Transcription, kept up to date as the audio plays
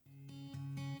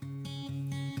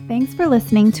Thanks for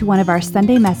listening to one of our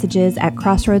Sunday messages at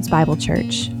Crossroads Bible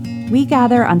Church. We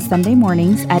gather on Sunday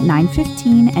mornings at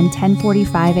 9:15 and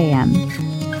 10:45 a.m.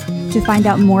 To find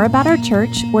out more about our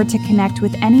church or to connect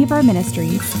with any of our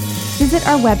ministries, visit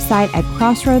our website at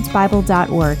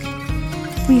crossroadsbible.org.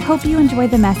 We hope you enjoy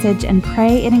the message and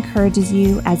pray it encourages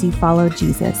you as you follow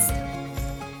Jesus.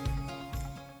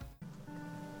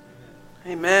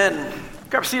 Amen.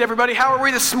 Grab a seat, everybody. How are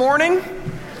we this morning?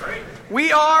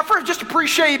 We are, first, just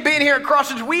appreciate you being here at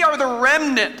Crossroads. We are the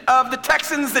remnant of the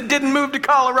Texans that didn't move to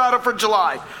Colorado for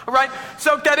July. All right?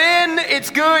 Soak that in. It's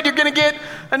good. You're going to get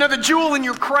another jewel in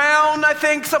your crown, I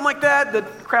think, something like that. The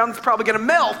crown's probably going to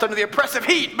melt under the oppressive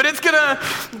heat, but it's going to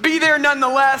be there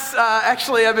nonetheless.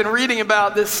 Actually, I've been reading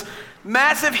about this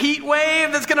massive heat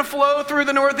wave that's going to flow through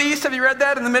the Northeast. Have you read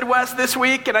that in the Midwest this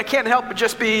week? And I can't help but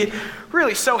just be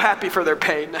really so happy for their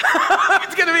pain.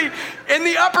 It's going to be in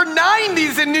the upper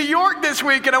 90s in New York this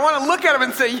week, and I want to look at them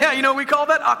and say, yeah, you know, we call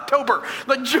that October.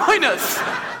 Like, join us.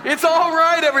 It's all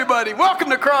right, everybody. Welcome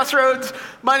to Crossroads.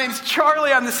 My name's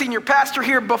Charlie. I'm the senior pastor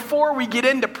here. Before we get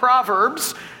into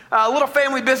Proverbs, a little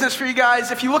family business for you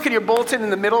guys. If you look at your bulletin in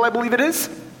the middle, I believe it is,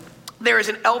 there is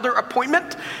an elder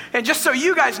appointment. And just so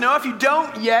you guys know, if you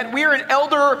don't yet, we are an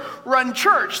elder-run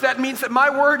church. That means that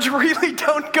my words really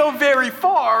don't go very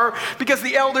far because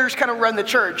the elders kind of run the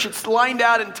church. It's lined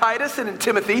out in Titus and in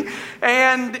Timothy.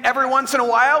 And every once in a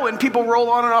while, when people roll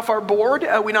on and off our board,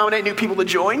 we nominate new people to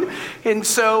join. And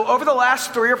so over the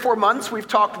last 3 or 4 months, we've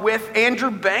talked with Andrew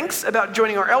Banks about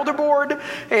joining our elder board.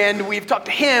 And we've talked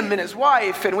to him and his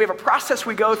wife. And we have a process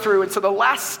we go through. And so the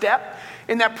last step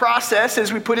in that process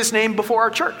is we put his name before our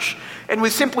church. And we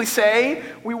simply say,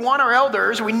 we want our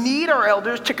elders, we need our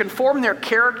elders to conform their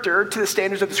character to the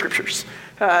standards of the scriptures.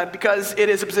 Because it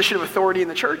is a position of authority in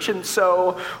the church. And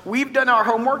so we've done our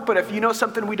homework, but if you know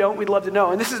something we don't, we'd love to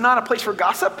know. And this is not a place for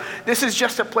gossip. This is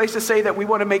just a place to say that we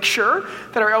want to make sure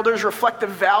that our elders reflect the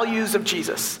values of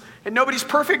Jesus. And nobody's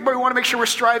perfect, but we want to make sure we're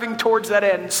striving towards that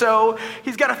end. So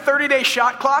he's got a 30-day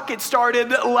shot clock. It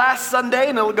started last Sunday,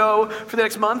 and it'll go for the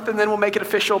next month, and then we'll make it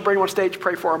official, bring him on stage,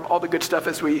 pray for him, all the good stuff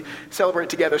as we celebrate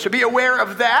together. So be aware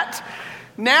of that.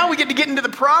 Now we get to get into the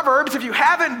Proverbs. If you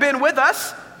haven't been with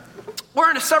us,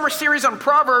 we're in a summer series on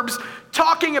Proverbs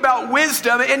talking about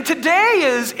wisdom, and today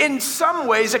is, in some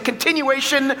ways, a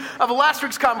continuation of last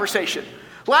week's conversation.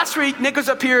 Last week, Nick was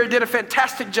up here and did a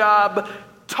fantastic job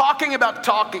talking about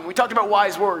talking. We talked about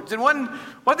wise words. And one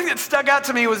thing that stuck out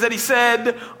to me was that he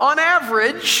said, on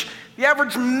average, the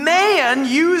average man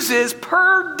uses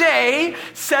per day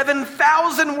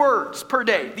 7,000 words per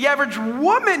day. The average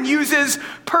woman uses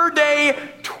per day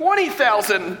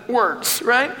 20,000 words,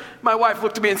 right? My wife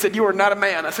looked at me and said, "You are not a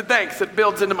man." I said, "Thanks." It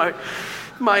builds into my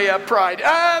pride.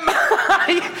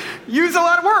 I use a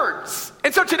lot of words.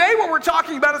 And so today what we're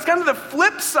talking about is kind of the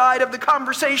flip side of the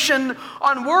conversation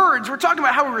on words. We're talking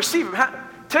about how we receive them.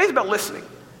 Today's about listening.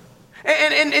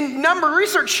 And number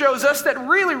research shows us that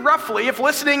really roughly, if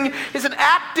listening is an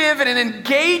active and an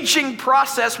engaging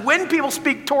process when people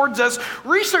speak towards us,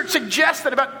 research suggests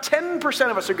that about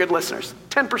 10% of us are good listeners.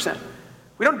 10%.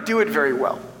 We don't do it very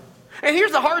well. And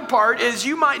here's the hard part is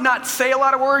you might not say a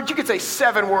lot of words. You could say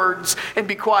 7 words and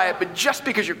be quiet, but just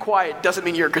because you're quiet doesn't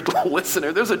mean you're a good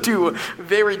listener. Those are two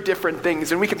very different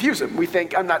things, and we confuse them. We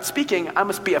think, I'm not speaking, I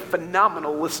must be a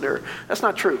phenomenal listener. That's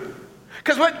not true.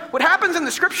 Because what happens in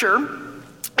the scripture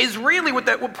is really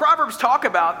what Proverbs talk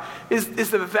about is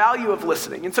the value of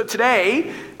listening. And so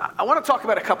today, I want to talk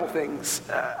about a couple things.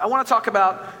 I want to talk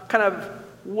about kind of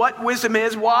what wisdom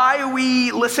is, why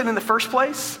we listen in the first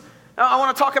place. I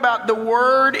want to talk about the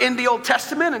word in the Old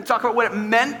Testament and talk about what it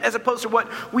meant as opposed to what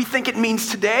we think it means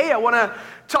today. I want to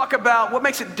talk about what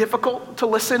makes it difficult to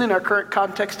listen in our current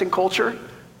context and culture.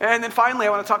 And then finally, I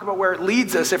want to talk about where it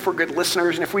leads us if we're good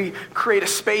listeners and if we create a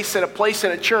space and a place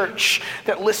in a church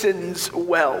that listens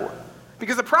well.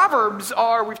 Because the Proverbs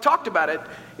are, we've talked about it,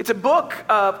 it's a book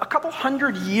of a couple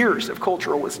hundred years of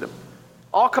cultural wisdom,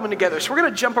 all coming together. So we're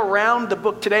going to jump around the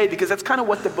book today because that's kind of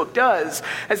what the book does,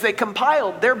 as they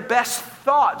compiled their best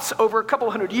thoughts over a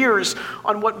couple hundred years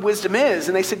on what wisdom is.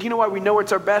 And they said, you know why we know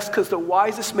it's our best? Because the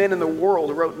wisest man in the world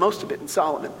wrote most of it in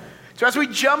Solomon. So as we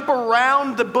jump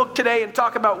around the book today and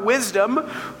talk about wisdom,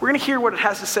 we're going to hear what it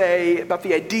has to say about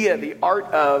the idea, the art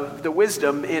of the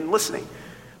wisdom in listening.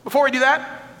 Before we do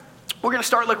that, we're going to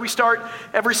start like we start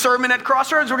every sermon at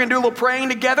Crossroads. We're going to do a little praying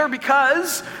together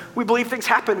because we believe things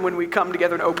happen when we come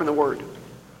together and open the Word.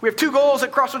 We have 2 goals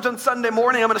at Crossroads on Sunday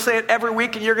morning. I'm going to say it every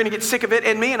week, and you're going to get sick of it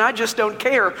and me, and I just don't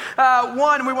care.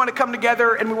 One, we want to come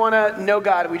together, and we want to know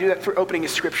God. We do that through opening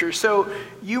His Scriptures. So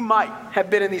you might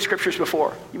have been in these Scriptures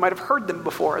before. You might have heard them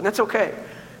before, and that's okay.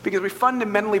 because we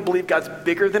fundamentally believe God's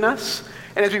bigger than us.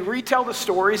 And as we retell the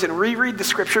stories and reread the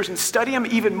scriptures and study them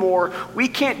even more, we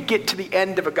can't get to the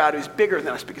end of a God who's bigger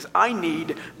than us, because I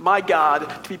need my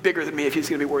God to be bigger than me if he's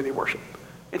going to be worthy of worship.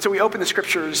 And so we open the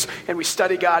scriptures and we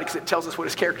study God because it tells us what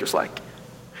his character's like.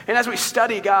 And as we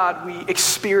study God, we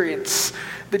experience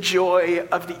the joy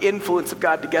of the influence of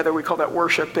God together. We call that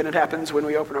worship, and it happens when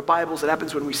we open our Bibles, it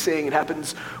happens when we sing, it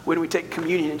happens when we take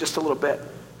communion in just a little bit.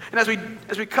 And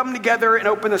as we come together and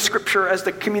open the scripture as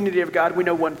the community of God, we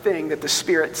know one thing, that the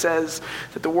Spirit says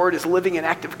that the word is living and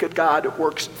active, good God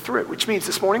works through it, which means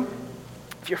this morning,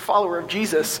 if you're a follower of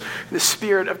Jesus, the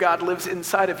Spirit of God lives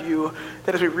inside of you,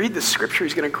 that as we read the scripture,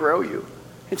 he's going to grow you.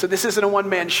 And so this isn't a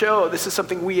one-man show. This is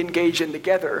something we engage in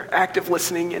together, active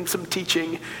listening and some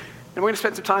teaching. And we're going to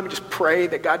spend some time and just pray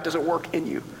that God doesn't work in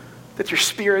you, that your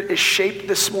spirit is shaped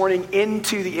this morning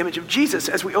into the image of Jesus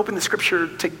as we open the scripture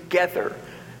together.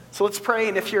 So let's pray,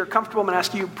 and if you're comfortable, I'm going to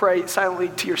ask you to pray silently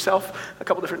to yourself a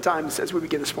couple different times as we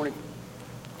begin this morning.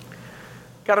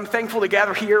 God, I'm thankful to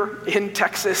gather here in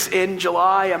Texas in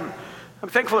July. I'm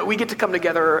thankful that we get to come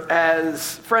together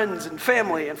as friends and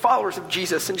family and followers of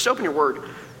Jesus and just open your word.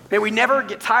 May we never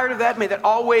get tired of that. May that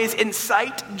always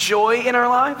incite joy in our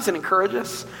lives and encourage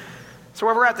us. So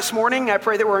where we're at this morning, I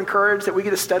pray that we're encouraged, that we get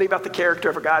to study about the character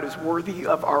of a God who's worthy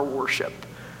of our worship.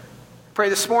 Pray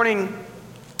this morning,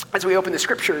 as we open the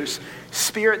scriptures,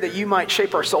 Spirit, that you might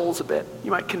shape our souls a bit.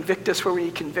 You might convict us where we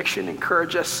need conviction,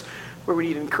 encourage us where we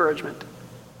need encouragement.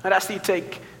 I'd ask that you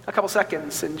take a couple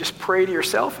seconds and just pray to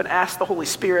yourself and ask the Holy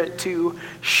Spirit to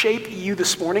shape you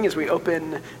this morning as we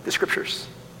open the scriptures.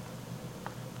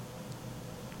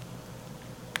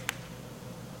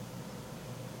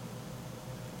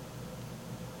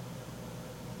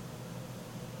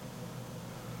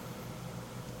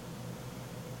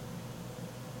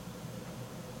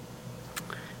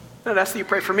 I'd ask that you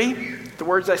pray for me. The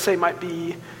words I say might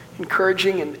be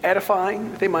encouraging and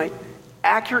edifying. They might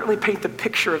accurately paint the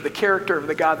picture of the character of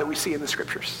the God that we see in the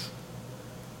scriptures.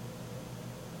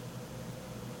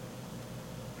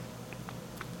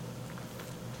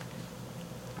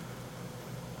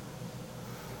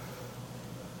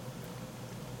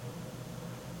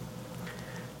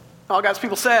 All God's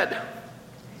people said,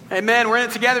 amen. We're in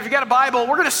it together. If you got a Bible,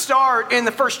 we're going to start in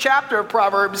the first chapter of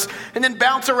Proverbs and then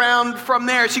bounce around from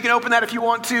there. So you can open that if you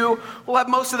want to. We'll have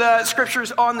most of the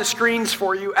scriptures on the screens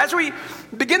for you. As we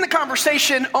begin the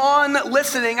conversation on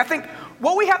listening, I think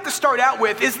what we have to start out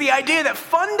with is the idea that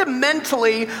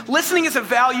fundamentally listening is a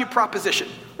value proposition.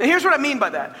 And here's what I mean by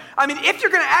that. I mean, if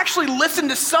you're going to actually listen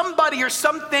to somebody or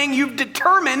something, you've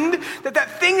determined that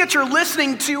that thing that you're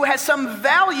listening to has some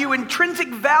value, intrinsic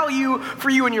value for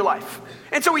you in your life.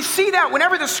 And so we see that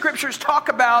whenever the scriptures talk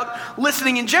about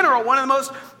listening in general. One of the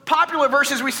most popular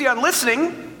verses we see on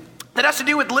listening that has to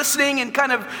do with listening and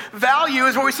kind of value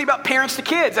is what we see about parents to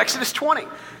kids, Exodus 20.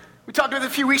 We talked about it a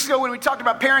few weeks ago when we talked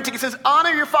about parenting. It says, honor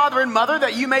your father and mother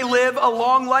that you may live a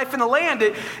long life in the land.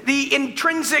 The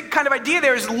intrinsic kind of idea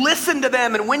there is listen to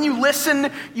them. And when you listen,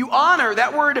 you honor.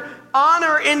 That word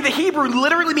honor in the Hebrew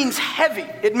literally means heavy.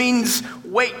 It means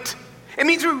weight. It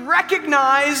means we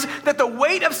recognize that the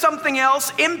weight of something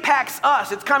else impacts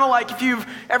us. It's kind of like if you've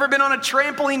ever been on a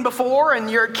trampoline before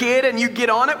and you're a kid and you get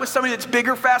on it with somebody that's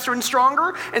bigger, faster, and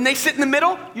stronger, and they sit in the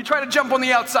middle, you try to jump on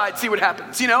the outside, see what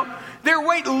happens, you know? Their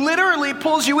weight literally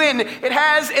pulls you in. It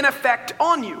has an effect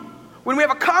on you. When we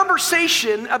have a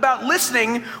conversation about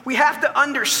listening, we have to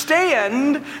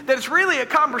understand that it's really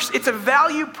it's a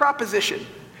value proposition.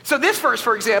 So this verse,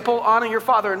 for example, honor your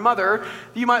father and mother,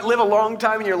 you might live a long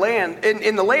time in your land.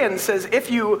 In the land says, if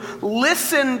you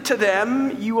listen to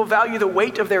them, you will value the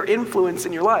weight of their influence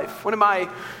in your life. One of my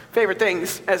favorite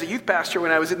things as a youth pastor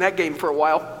when I was in that game for a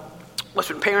while was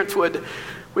when parents would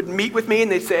meet with me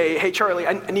and they'd say, hey, Charlie,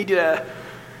 I need you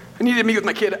to meet with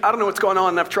my kid. I don't know what's going on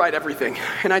and I've tried everything.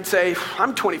 And I'd say,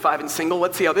 I'm 25 and single.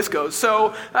 Let's see how this goes.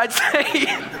 So I'd say,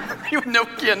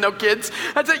 no kids.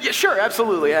 I'd say, yeah, sure,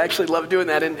 absolutely. I actually love doing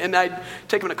that. And I'd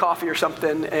take them to coffee or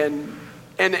something. And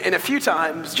a few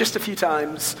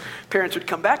times, parents would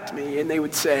come back to me and they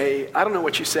would say, I don't know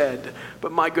what you said,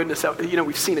 but my goodness,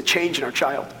 we've seen a change in our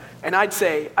child. And I'd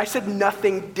say, I said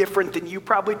nothing different than you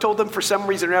probably told them for some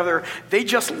reason or another. They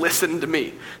just listened to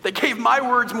me. They gave my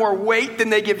words more weight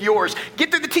than they give yours. Get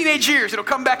through the teenage years, it'll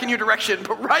come back in your direction.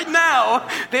 But right now,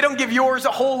 they don't give yours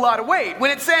a whole lot of weight.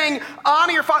 When it's saying,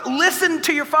 honor your father, listen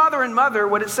to your father and mother,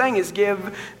 what it's saying is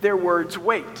give their words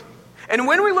weight. And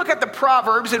when we look at the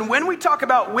Proverbs and when we talk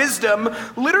about wisdom,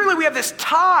 literally we have this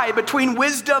tie between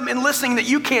wisdom and listening that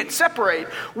you can't separate.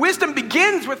 Wisdom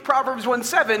begins with Proverbs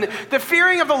 1:7. The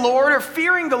fearing of the Lord, or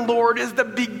fearing the Lord, is the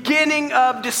beginning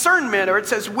of discernment, or it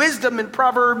says wisdom in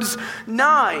Proverbs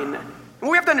 9. And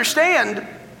what we have to understand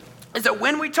is that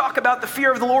when we talk about the fear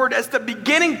of the Lord as the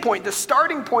beginning point, the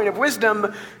starting point of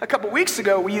wisdom, a couple weeks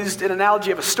ago we used an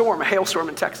analogy of a storm, a hailstorm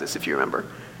in Texas, if you remember.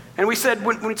 And we said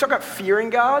when we talk about fearing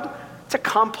God, it's a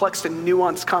complex and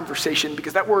nuanced conversation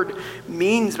because that word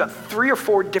means about 3 or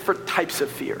 4 different types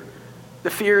of fear. The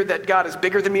fear that God is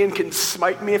bigger than me and can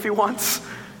smite me if he wants.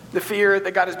 The fear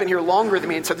that God has been here longer than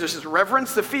me, and so there's this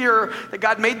reverence. The fear that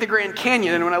God made the Grand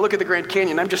Canyon, and when I look at the Grand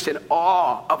Canyon, I'm just in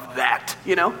awe of that,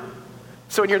 you know?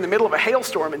 So when you're in the middle of a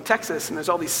hailstorm in Texas and there's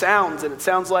all these sounds and it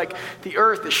sounds like the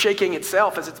earth is shaking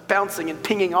itself as it's bouncing and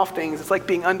pinging off things. It's like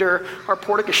being under our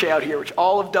portico out here, which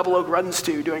all of Double Oak runs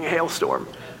to during a hailstorm.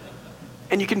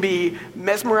 And you can be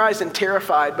mesmerized and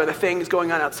terrified by the things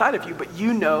going on outside of you, but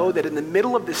you know that in the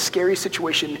middle of this scary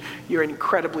situation, you're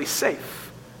incredibly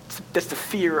safe. That's the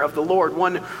fear of the Lord.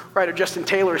 One writer, Justin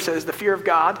Taylor, says the fear of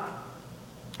God,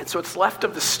 and so it's left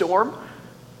of the storm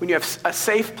when you have a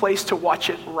safe place to watch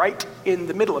it right in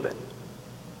the middle of it.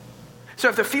 So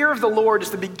if the fear of the Lord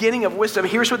is the beginning of wisdom,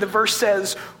 here's what the verse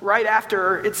says right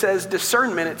after it says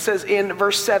discernment. It says in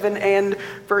verse 7 and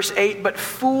verse 8, but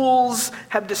fools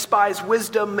have despised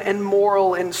wisdom and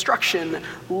moral instruction.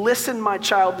 Listen, my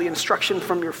child, the instruction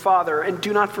from your father, and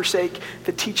do not forsake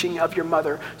the teaching of your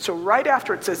mother. So right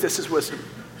after it says this is wisdom,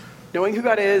 knowing who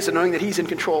God is and knowing that he's in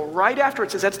control. Right after it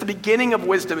says that's the beginning of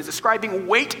wisdom, is ascribing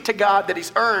weight to God that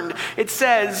he's earned. It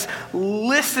says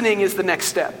listening is the next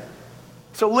step.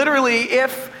 So literally,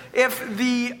 if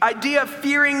the idea of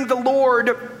fearing the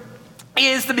Lord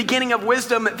is the beginning of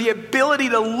wisdom, the ability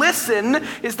to listen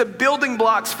is the building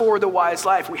blocks for the wise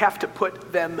life. We have to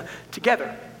put them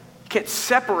together. You can't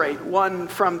separate one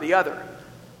from the other.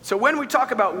 So when we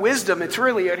talk about wisdom, it's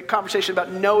really a conversation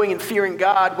about knowing and fearing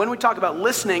God. When we talk about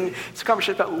listening, it's a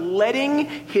conversation about letting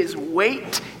his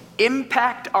weight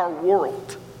impact our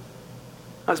world.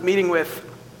 I was meeting with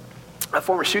a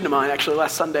former student of mine, actually,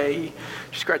 last Sunday. He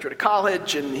just graduated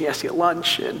college, and he asked to get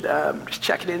lunch, and just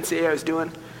checking in, see how I was doing.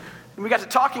 And we got to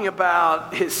talking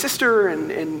about his sister, and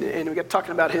we got to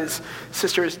talking about his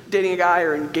sister is dating a guy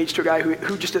or engaged to a guy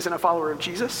who just isn't a follower of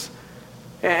Jesus.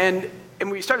 And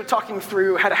we started talking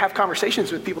through how to have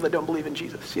conversations with people that don't believe in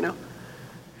Jesus, you know?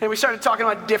 And we started talking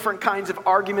about different kinds of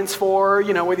arguments for,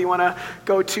 you know, whether you want to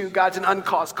go to God's an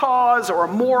uncaused cause or a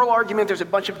moral argument. There's a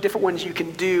bunch of different ones you can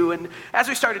do. And as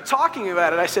we started talking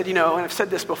about it, I said, you know, and I've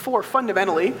said this before,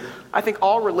 fundamentally, I think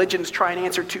all religions try and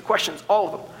answer 2 questions, all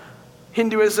of them.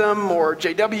 Hinduism or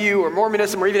JW or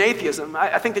Mormonism or even atheism,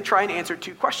 I think they try and answer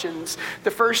 2 questions.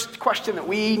 The first question that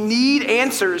we need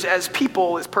answers as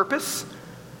people is purpose.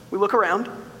 We look around,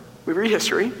 we read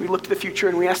history, we look to the future,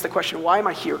 and we ask the question, why am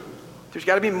I here? There's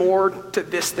got to be more to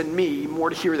this than me, more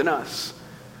to here than us.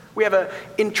 We have an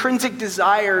intrinsic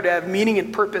desire to have meaning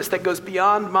and purpose that goes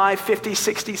beyond my 50,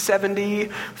 60, 70,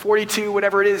 42,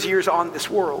 whatever it is, years on this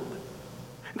world.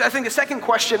 I think the second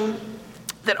question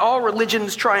that all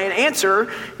religions try and answer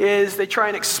is they try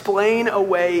and explain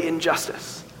away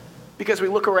injustice. Because we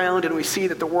look around and we see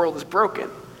that the world is broken.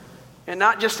 And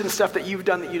not just in stuff that you've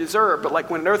done that you deserve, but like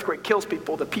when an earthquake kills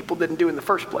people that people didn't do in the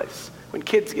first place, when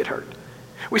kids get hurt.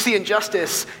 We see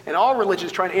injustice, and all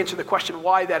religions trying to answer the question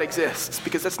why that exists,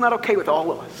 because that's not okay with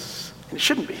all of us, and it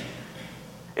shouldn't be.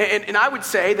 And I would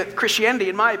say that Christianity,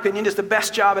 in my opinion, does the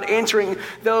best job at answering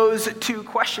those 2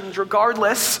 questions,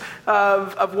 regardless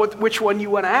of which one you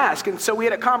want to ask. And so we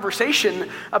had a conversation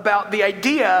about the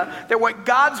idea that what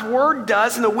God's word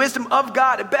does and the wisdom of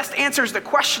God, it best answers the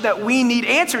question that we need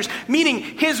answers, meaning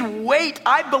his weight,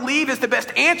 I believe, is the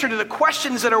best answer to the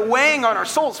questions that are weighing on our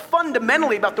souls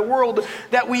fundamentally about the world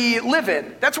that we live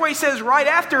in. That's why he says right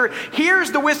after,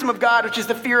 here's the wisdom of God, which is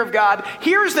the fear of God.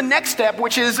 Here's the next step,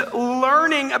 which is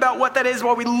learning about what that is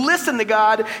while we listen to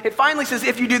God. It finally says,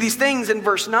 if you do these things, in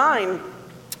verse 9, it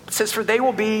says, for they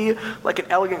will be like an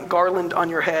elegant garland on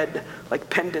your head, like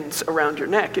pendants around your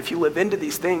neck. If you live into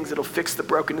these things, it'll fix the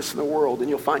brokenness in the world and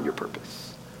you'll find your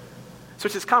purpose. So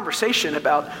it's this conversation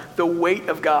about the weight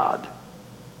of God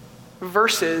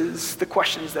versus the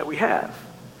questions that we have.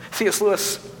 C.S.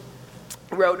 Lewis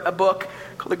wrote a book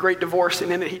called The Great Divorce,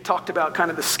 and in it he talked about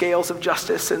kind of the scales of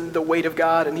justice and the weight of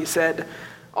God, and he said,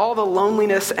 all the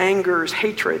loneliness, angers,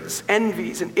 hatreds,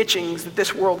 envies, and itchings that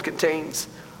this world contains,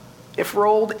 if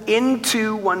rolled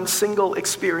into one single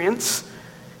experience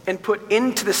and put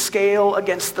into the scale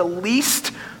against the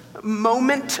least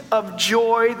moment of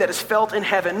joy that is felt in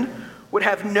heaven, would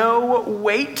have no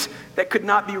weight that could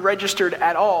not be registered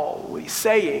at all. What he's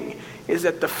saying is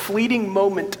that the fleeting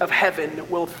moment of heaven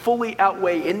will fully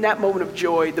outweigh in that moment of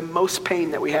joy the most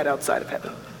pain that we had outside of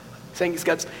heaven. Saying he's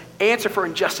God's answer for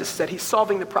injustice, that he's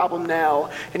solving the problem now,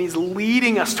 and he's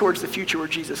leading us towards the future where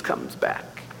Jesus comes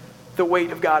back. The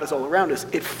weight of God is all around us.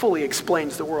 It fully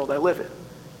explains the world I live in.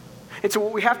 And so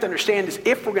what we have to understand is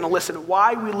if we're going to listen,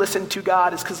 why we listen to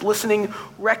God is because listening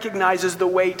recognizes the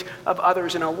weight of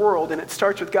others in our world, and it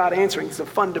starts with God answering the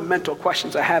fundamental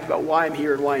questions I have about why I'm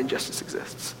here and why injustice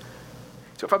exists.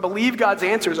 So if I believe God's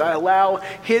answers, I allow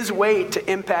his weight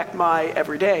to impact my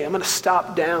everyday. I'm going to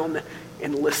stop down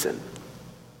and listen.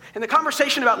 And the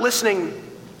conversation about listening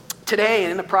today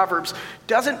and in the Proverbs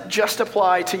doesn't just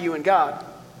apply to you and God.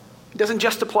 It doesn't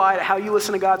just apply to how you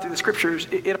listen to God through the scriptures.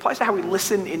 It applies to how we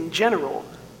listen in general.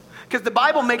 Because the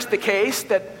Bible makes the case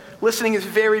that listening is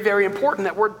very, very important.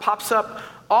 That word pops up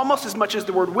almost as much as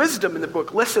the word wisdom in the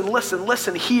book. Listen, listen,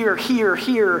 listen, hear, hear,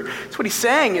 hear. So what he's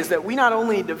saying is that we not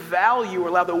only need to value or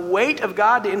allow the weight of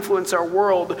God to influence our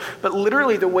world, but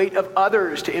literally the weight of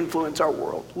others to influence our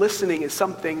world. Listening is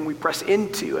something we press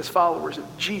into as followers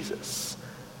of Jesus.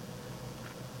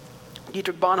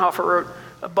 Dietrich Bonhoeffer wrote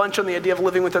a bunch on the idea of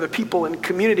living with other people and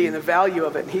community and the value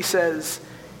of it. And he says,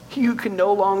 he who can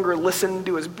no longer listen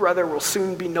to his brother will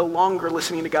soon be no longer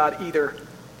listening to God either.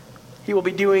 He will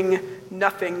be doing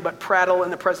nothing but prattle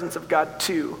in the presence of God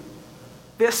too.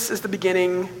 This is the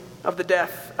beginning of the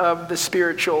death of the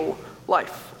spiritual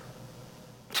life.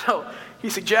 So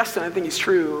he suggests, and I think he's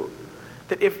true,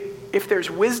 that if there's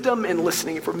wisdom in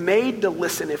listening, if we're made to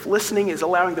listen, if listening is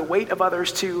allowing the weight of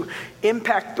others to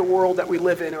impact the world that we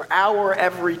live in or our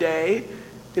everyday,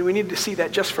 then we need to see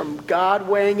that just from God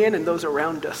weighing in and those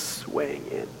around us weighing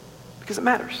in. Because it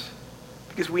matters.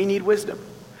 Because we need wisdom.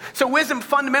 So wisdom,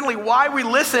 fundamentally, why we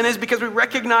listen is because we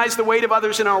recognize the weight of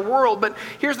others in our world. But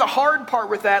here's the hard part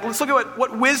with that. Let's look at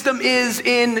what wisdom is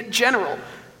in general.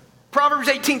 Proverbs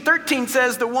 18:13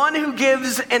 says, the one who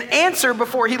gives an answer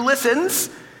before he listens,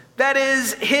 that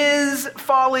is his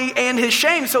folly and his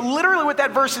shame. So literally what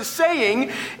that verse is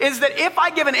saying is that if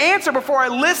I give an answer before I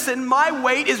listen, my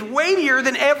weight is weightier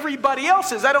than everybody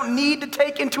else's. I don't need to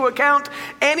take into account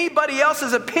anybody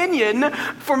else's opinion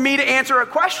for me to answer a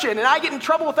question. And I get in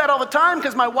trouble with that all the time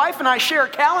because my wife and I share a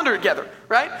calendar together,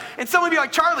 right? And someone would be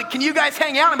like, Charlie, can you guys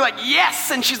hang out? And I'd be like,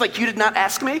 yes. And she's like, you did not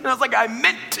ask me? And I was like, I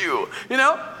meant to, you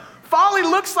know? Folly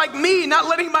looks like me not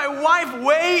letting my wife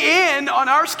weigh in on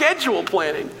our schedule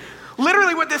planning.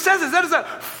 Literally what this says is that is a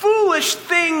foolish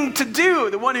thing to do.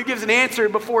 The one who gives an answer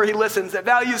before he listens, that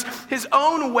values his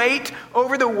own weight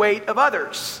over the weight of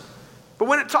others. But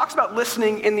when it talks about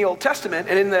listening in the Old Testament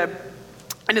and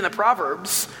in the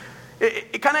Proverbs,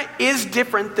 it kind of is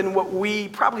different than what we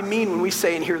probably mean when we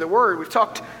say and hear the word. We've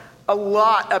talked a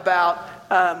lot about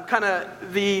kind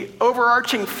of the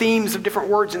overarching themes of different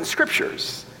words in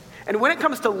scriptures. And when it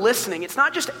comes to listening, it's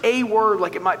not just a word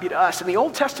like it might be to us. In the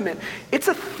Old Testament, it's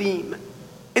a theme.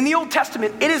 In the Old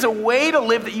Testament, it is a way to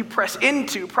live that you press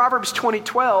into. Proverbs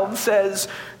 20:12 says,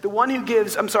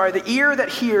 the ear that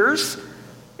hears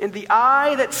and the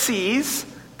eye that sees,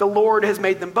 the Lord has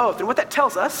made them both. And what that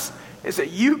tells us is that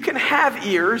you can have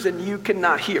ears and you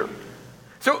cannot hear.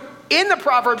 So in the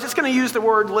Proverbs, it's going to use the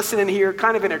word listen and hear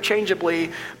kind of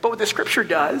interchangeably. But what the scripture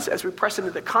does, as we press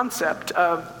into the concept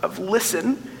of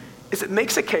listen, is it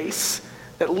makes a case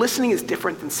that listening is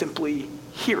different than simply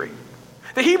hearing.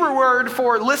 The Hebrew word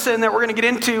for listen that we're going to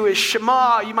get into is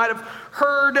shema. You might have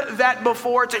heard that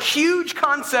before. It's a huge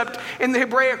concept in the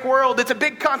Hebraic world. It's a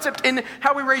big concept in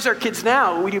how we raise our kids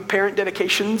now. We do parent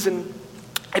dedications, and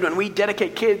when we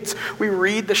dedicate kids, we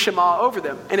read the Shema over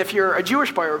them. And if you're a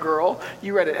Jewish boy or girl,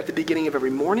 you read it at the beginning of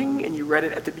every morning, and you read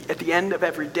it at the end of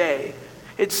every day.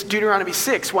 It's Deuteronomy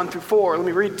 6, 1 through 4. Let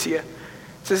me read it to you.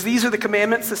 It says, these are the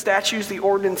commandments, the statutes, the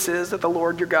ordinances that the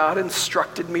Lord your God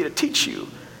instructed me to teach you,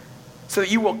 so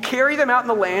that you will carry them out in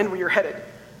the land where you're headed,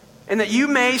 and that you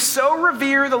may so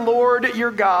revere the Lord your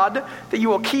God that you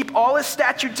will keep all his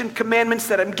statutes and commandments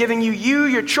that I'm giving you,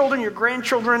 your children, your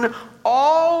grandchildren,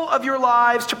 all of your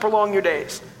lives to prolong your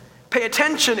days. Pay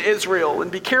attention, Israel,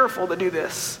 and be careful to do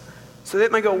this, so that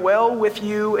it may go well with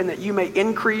you and that you may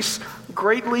increase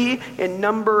greatly in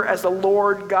number as the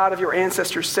Lord God of your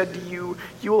ancestors said to you.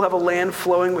 You will have a land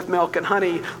flowing with milk and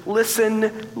honey.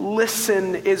 Listen,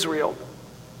 listen, Israel.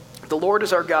 The Lord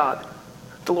is our God.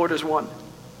 The Lord is one.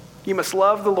 You must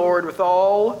love the Lord with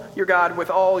all your God, with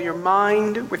all your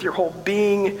mind, with your whole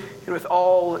being, and with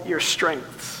all your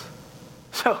strength.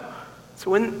 So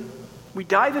when we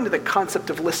dive into the concept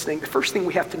of listening, the first thing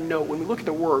we have to know when we look at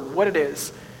the word, what it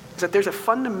is that there's a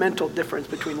fundamental difference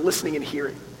between listening and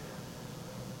hearing.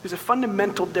 There's a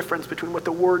fundamental difference between what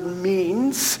the word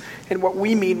means and what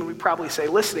we mean when we probably say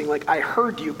listening, like I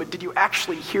heard you, but did you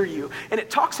actually hear you? And it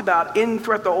talks about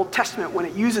throughout the Old Testament, when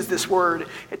it uses this word,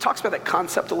 it talks about that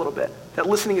concept a little bit, that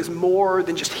listening is more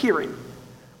than just hearing.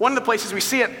 One of the places we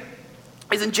see it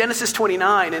is in Genesis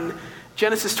 29. And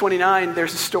Genesis 29,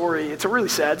 there's a story. It's a really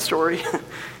sad story. The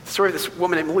story of this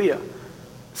woman named Leah.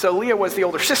 So Leah was the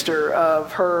older sister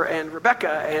of her and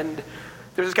Rebekah, and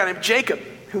there's this guy named Jacob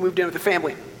who moved in with the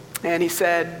family. And he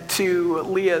said to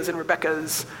Leah's and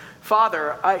Rebekah's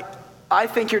father, I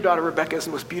think your daughter Rebekah is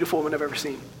the most beautiful woman I've ever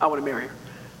seen. I want to marry her.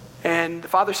 And the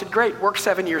father said, great, work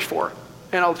 7 years for her,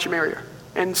 and I'll let you marry her.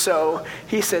 And so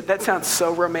he said, that sounds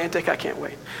so romantic, I can't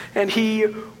wait. And he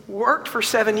worked for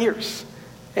 7 years.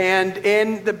 And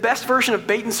in the best version of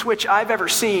bait and switch I've ever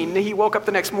seen, he woke up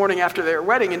the next morning after their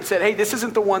wedding and said, hey, this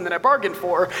isn't the one that I bargained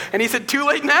for. And he said, too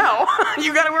late now.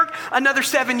 You got to work another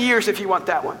 7 years if you want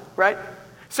that one, right?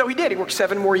 So he did. He worked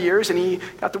 7 more years, and he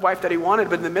got the wife that he wanted.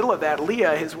 But in the middle of that,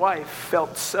 Leah, his wife,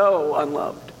 felt so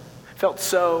unloved, felt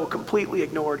so completely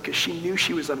ignored because she knew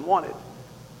she was unwanted.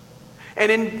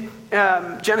 And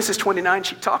in Genesis 29,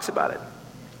 she talks about it.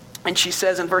 And she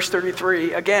says in verse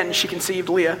 33, again, she conceived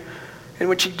Leah. And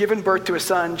when she'd given birth to a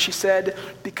son, she said,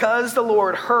 because the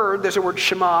Lord heard, there's a word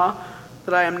Shema,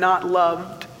 that I am not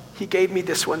loved, he gave me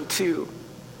this one too.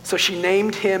 So she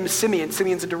named him Simeon.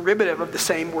 Simeon's a derivative of the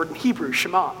same word in Hebrew,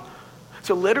 Shema.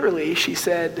 So literally, she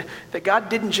said that God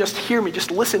didn't just hear me, just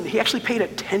listen. He actually paid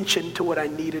attention to what I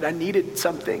needed. I needed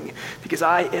something because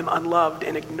I am unloved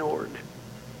and ignored.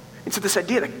 And so this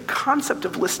idea, the concept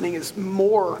of listening is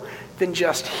more than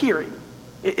just hearing.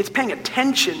 It's paying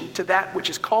attention to that which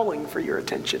is calling for your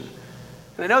attention.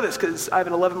 And I know this because I have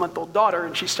an 11-month-old daughter,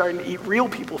 and she's starting to eat real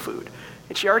people food.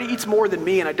 And she already eats more than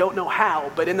me, and I don't know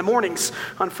how. But in the mornings,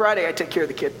 on Friday, I take care of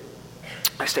the kid.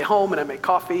 I stay home, and I make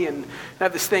coffee, and I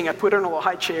have this thing. I put her in a little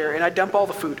high chair, and I dump all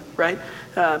the food, right?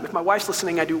 If my wife's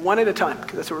listening, I do one at a time,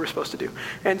 because that's what we're supposed to do.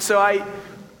 And so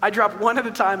I drop one at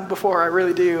a time before I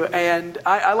really do, and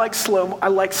I like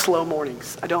slow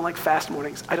mornings. I don't like fast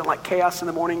mornings. I don't like chaos in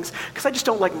the mornings, because I just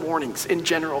don't like mornings in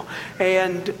general.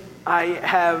 And I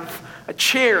have a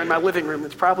chair in my living room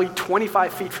that's probably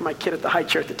 25 feet from my kid at the high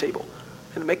chair at the table.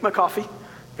 And I make my coffee,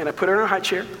 and I put her in her high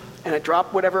chair, and I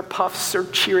drop whatever puffs or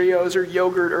Cheerios or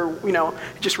yogurt or,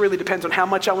 it just really depends on how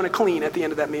much I want to clean at the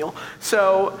end of that meal.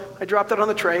 So I drop that on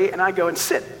the tray, and I go and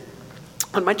sit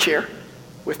on my chair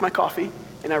with my coffee,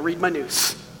 and I read my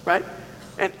news, right?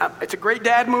 And it's a great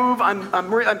dad move. I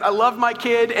love my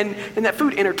kid, and that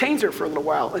food entertains her for a little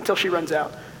while until she runs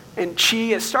out. And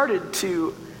she has started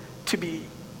to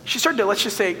let's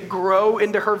just say, grow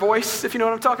into her voice, if you know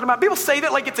what I'm talking about. People say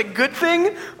that like it's a good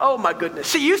thing. Oh my goodness.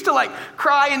 She used to like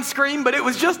cry and scream, but it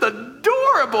was just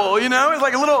adorable, It was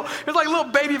like a little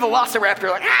baby velociraptor,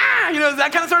 like,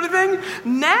 that kind of sort of thing.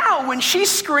 Now, when she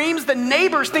screams, the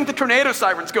neighbors think the tornado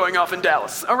siren's going off in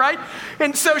Dallas, all right?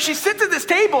 And so she sits at this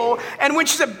table, and when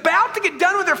she's about to get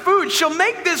done with her food, she'll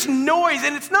make this noise,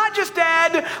 and it's not just,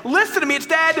 Dad, listen to me, it's,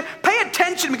 Dad, pay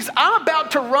attention, because I'm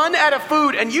about to run out of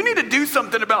food, and you need to do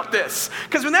something about this.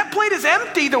 Because when that plate is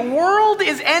empty, the world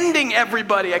is ending,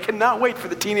 everybody. I cannot wait for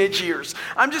the teenage years.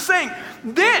 I'm just saying,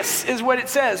 this is what it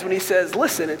says when he says,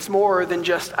 listen, it's more than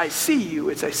just I see you.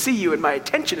 It's I see you, and my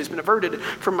attention has been averted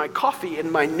from my coffee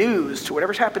and my news to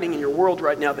whatever's happening in your world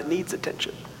right now that needs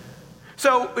attention.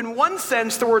 So in one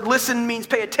sense, the word listen means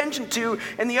pay attention to.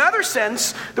 In the other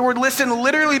sense, the word listen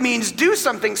literally means do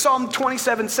something. Psalm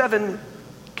 27:7,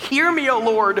 hear me, O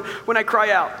Lord, when I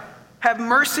cry out. Have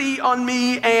mercy on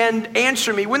me and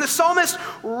answer me. When the psalmist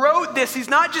wrote this, he's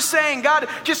not just saying, God,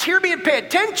 just hear me and pay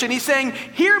attention. He's saying,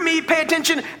 hear me, pay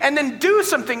attention, and then do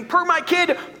something. Per my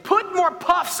kid, put more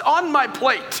puffs on my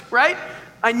plate, right?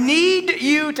 I need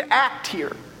you to act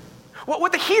here.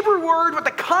 What the Hebrew word, what the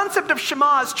concept of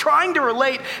Shema is trying to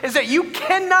relate is that you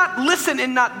cannot listen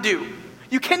and not do.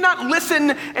 You cannot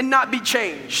listen and not be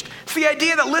changed. It's the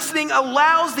idea that listening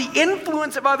allows the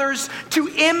influence of others to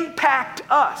impact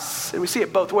us. And we see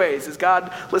it both ways. As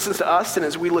God listens to us and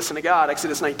as we listen to God,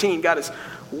 Exodus 19, God is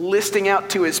listing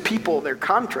out to his people their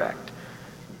contract,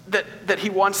 that he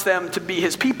wants them to be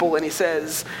his people. And he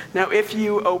says, now if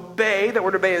you obey, that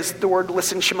word obey is the word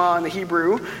listen, Shema in the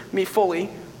Hebrew, me fully,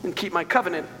 and keep my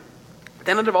covenant,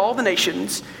 then out of all the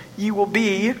nations, you will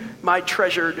be my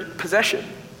treasured possession.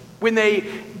 When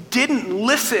they didn't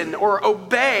listen or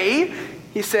obey,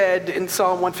 he said in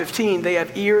Psalm 115, they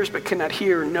have ears but cannot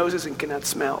hear, noses and cannot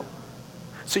smell.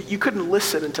 So you couldn't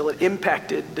listen until it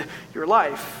impacted your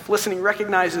life. Listening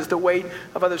recognizes the weight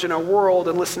of others in our world,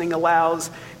 and listening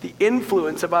allows the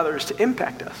influence of others to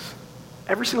impact us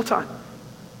every single time.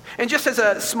 And just as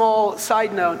a small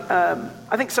side note,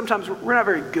 I think sometimes we're not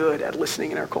very good at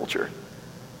listening in our culture.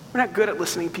 We're not good at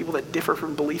listening to people that differ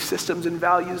from belief systems and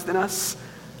values than us.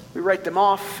 We write them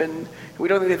off, and we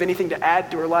don't think they have anything to add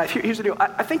to our life. Here's the deal.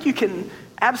 I think you can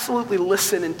absolutely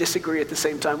listen and disagree at the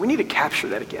same time. We need to capture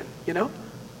that again, I have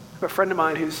a friend of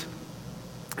mine who's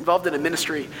involved in a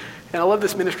ministry, and I love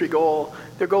this ministry goal.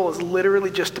 Their goal is literally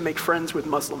just to make friends with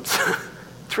Muslims.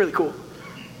 It's really cool.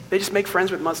 They just make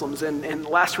friends with Muslims, and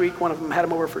last week one of them had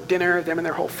them over for dinner, them and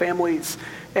their whole families,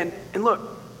 and look,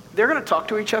 they're going to talk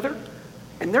to each other,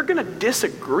 and they're going to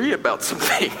disagree about some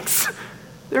things.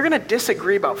 They're going to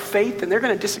disagree about faith, and they're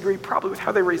going to disagree probably with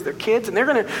how they raise their kids, and they're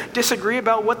going to disagree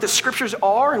about what the scriptures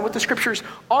are and what the scriptures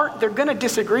aren't. They're going to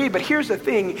disagree, but here's the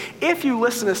thing. If you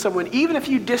listen to someone, even if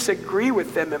you disagree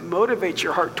with them, it motivates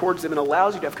your heart towards them and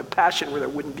allows you to have compassion where there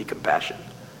wouldn't be compassion.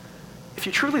 If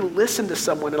you truly listen to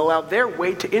someone and allow their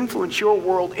way to influence your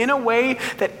world in a way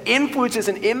that influences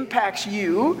and impacts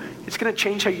you, it's going to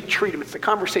change how you treat them. It's the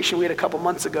conversation we had a couple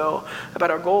months ago about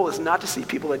our goal is not to see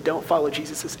people that don't follow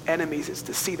Jesus as enemies. It's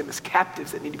to see them as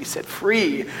captives that need to be set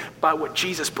free by what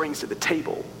Jesus brings to the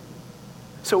table.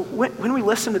 So when we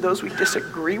listen to those we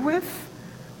disagree with,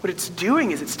 what it's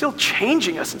doing is it's still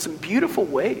changing us in some beautiful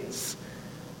ways.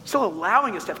 Still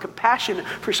allowing us to have compassion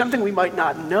for something we might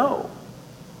not know.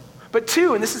 But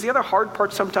two, and this is the other hard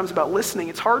part sometimes about listening,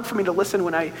 it's hard for me to listen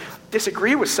when I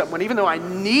disagree with someone, even though I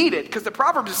need it, because the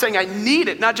Proverbs is saying I need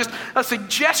it, not just a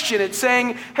suggestion. It's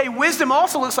saying, hey, wisdom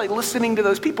also looks like listening to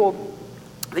those people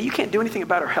that you can't do anything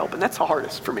about or help, and that's the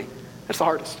hardest for me. That's the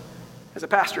hardest. As a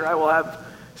pastor, I will have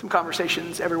some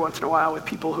conversations every once in a while with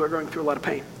people who are going through a lot of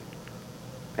pain.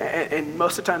 And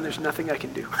most of the time, there's nothing I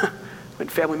can do. When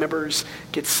family members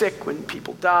get sick, when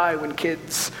people die, when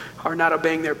kids are not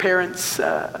obeying their parents,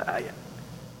 I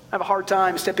have a hard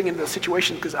time stepping into the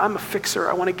situation because I'm a fixer.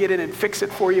 I want to get in and fix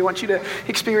it for you. I want you to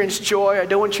experience joy. I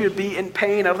don't want you to be in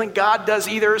pain. I don't think God does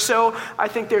either. So I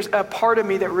think there's a part of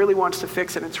me that really wants to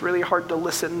fix it. It's really hard to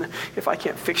listen if I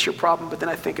can't fix your problem. But then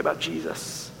I think about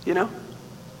Jesus,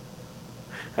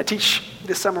 I teach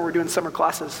this summer. We're doing summer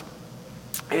classes.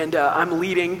 And I'm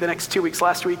leading the next 2 weeks.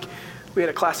 Last week, we had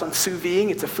a class on sous videing.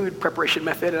 It's a food preparation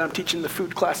method, and I'm teaching the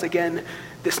food class again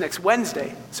this next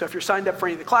Wednesday. So if you're signed up for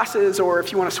any of the classes, or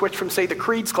if you want to switch from, say, the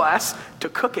creeds class to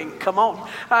cooking, come on.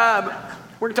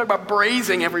 We're going to talk about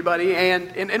braising, everybody.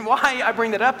 And why I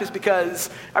bring that up is because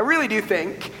I really do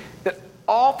think that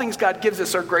all things God gives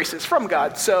us are graces from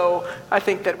God. So I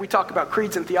think that we talk about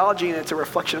creeds and theology, and it's a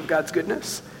reflection of God's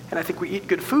goodness. And I think we eat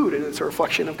good food, and it's a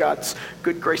reflection of God's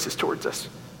good graces towards us.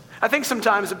 I think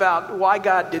sometimes about why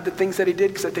God did the things that he did,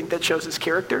 because I think that shows his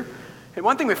character. And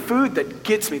one thing with food that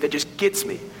just gets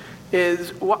me,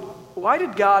 is why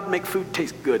did God make food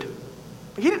taste good?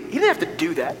 He didn't have to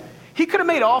do that. He could have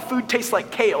made all food taste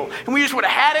like kale, and we just would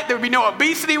have had it. There would be no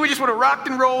obesity. We just would have rocked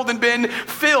and rolled and been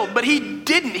filled. But he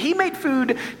didn't. He made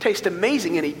food taste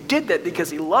amazing, and he did that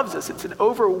because he loves us. It's an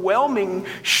overwhelming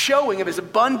showing of his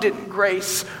abundant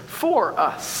grace for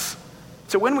us.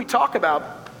 So when we talk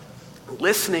about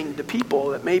listening to people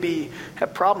that maybe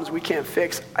have problems we can't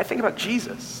fix, I think about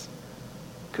Jesus.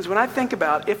 Because when I think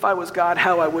about if I was God,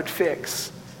 how I would fix,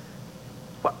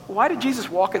 why did Jesus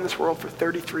walk in this world for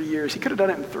 33 years? He could have done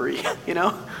it in 3,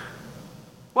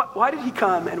 Why did he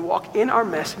come and walk in our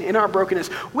mess and in our brokenness,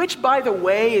 which, by the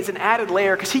way, is an added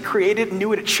layer because he created and knew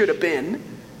what it should have been.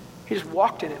 He just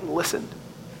walked in it and listened.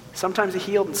 Sometimes he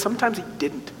healed and sometimes he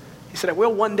didn't. He said, I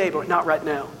will one day, but not right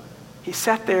now. He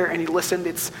sat there and he listened.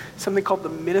 It's something called the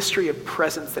ministry of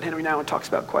presence that Henry Nouwen talks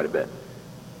about quite a bit.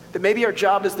 That maybe our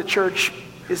job as the church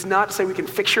is not to say we can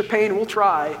fix your pain, we'll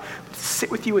try, but to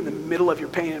sit with you in the middle of your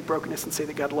pain and brokenness and say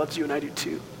that God loves you and I do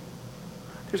too.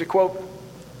 There's a quote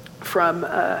from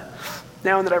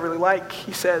Nouwen that I really like.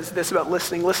 He says this about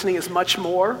listening. Listening is much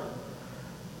more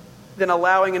than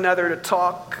allowing another to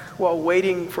talk while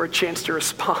waiting for a chance to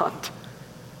respond.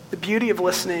 The beauty of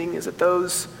listening is that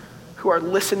those who are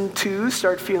listened to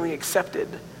start feeling accepted,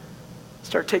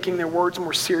 start taking their words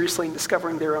more seriously and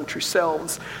discovering their own true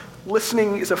selves.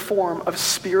 Listening is a form of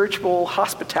spiritual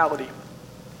hospitality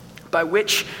by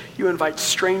which you invite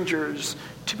strangers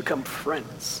to become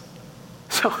friends.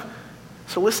 So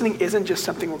listening isn't just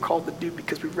something we're called to do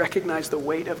because we recognize the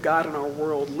weight of God in our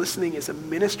world. Listening is a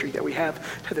ministry that we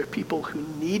have to other people who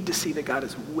need to see that God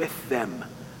is with them.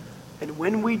 And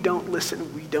when we don't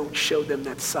listen, we don't show them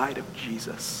that side of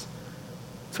Jesus.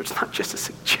 So it's not just a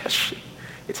suggestion.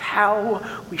 It's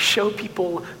how we show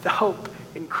people the hope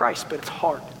in Christ, but it's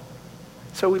hard.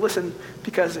 So we listen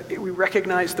because we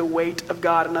recognize the weight of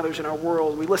God and others in our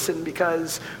world. We listen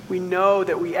because we know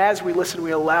that as we listen,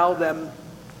 we allow them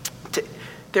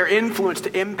their influence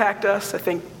to impact us. I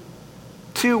think,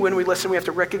 two, when we listen, we have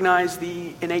to recognize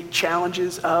the innate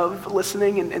challenges of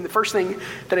listening. And the first thing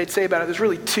that I'd say about it, there's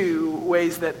really two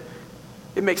ways that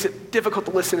it makes it difficult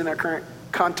to listen in our current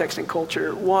context and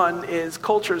culture. One is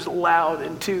culture is loud,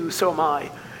 and two, so am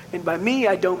I. And by me,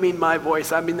 I don't mean my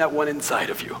voice. I mean that one inside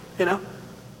of you, you know?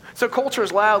 So culture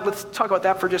is loud. Let's talk about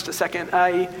that for just a second.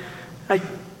 I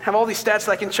have all these stats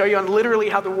that I can show you on literally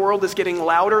how the world is getting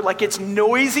louder. Like it's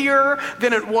noisier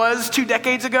than it was 2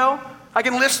 decades ago. I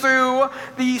can list through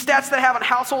the stats that I have on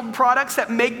household products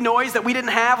that make noise that we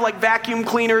didn't have, like vacuum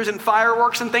cleaners and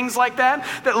fireworks and things like that.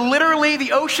 That literally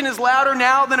the ocean is louder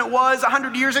now than it was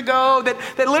 100 years ago. That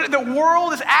the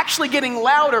world is actually getting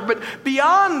louder. But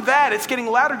beyond that, it's getting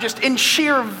louder just in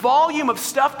sheer volume of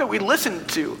stuff that we listen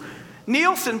to.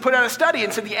 Nielsen put out a study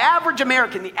and said the average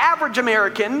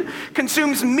American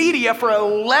consumes media for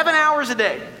 11 hours a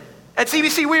day. At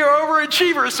CBC, we are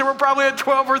overachievers, so we're probably at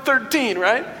 12 or 13,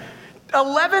 right?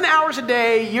 11 hours a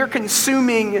day, you're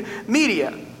consuming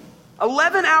media.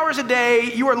 11 hours a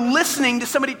day, you are listening to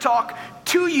somebody talk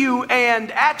to you and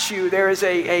at you. There is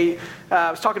I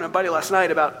was talking to a buddy last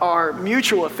night about our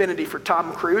mutual affinity for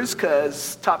Tom Cruise,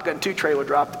 because Top Gun 2 trailer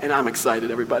dropped, and I'm excited,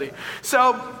 everybody.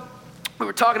 So we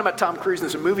were talking about Tom Cruise, and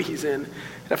there's a movie he's in,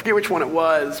 and I forget which one it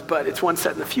was, but it's one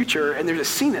set in the future, and there's a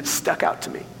scene that stuck out to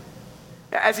me.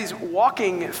 As he's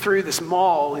walking through this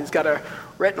mall, he's got a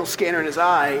retinal scanner in his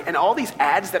eye, and all these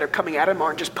ads that are coming at him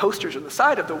aren't just posters on the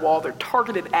side of the wall, they're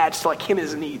targeted ads to like him and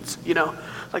his needs, you know?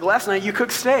 Like last night you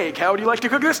cooked steak, how would you like to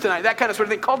cook this tonight? That kind of sort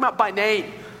of thing, called him out by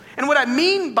name. And what I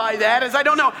mean by that is I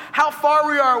don't know how far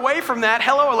we are away from that.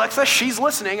 Hello, Alexa, she's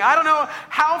listening. I don't know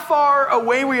how far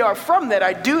away we are from that.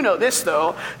 I do know this,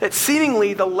 though, that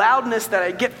seemingly the loudness that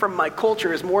I get from my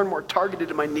culture is more and more targeted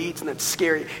to my needs, and that's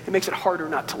scary. It makes it harder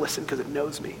not to listen because it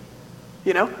knows me,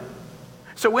 you know?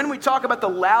 So when we talk about the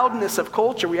loudness of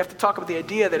culture, we have to talk about the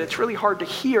idea that it's really hard to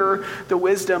hear the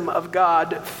wisdom of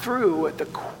God through the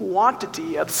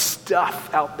quantity of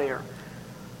stuff out there.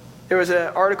 There was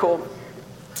an article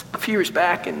a few years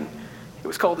back, and it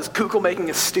was called "Is Google Making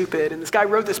Us Stupid?" And this guy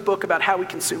wrote this book about how we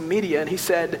consume media, and he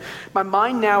said, "My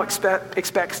mind now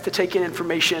expects to take in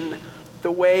information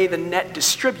the way the net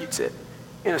distributes it,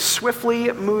 in a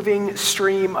swiftly moving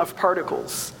stream of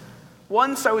particles.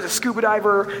 Once I was a scuba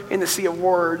diver in the sea of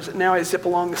words, now I zip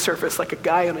along the surface like a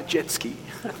guy on a jet ski."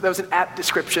 That was an apt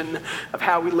description of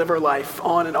how we live our life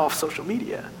on and off social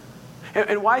media.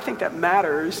 And why I think that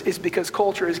matters is because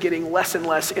culture is getting less and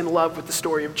less in love with the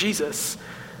story of Jesus.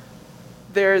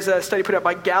 There's a study put out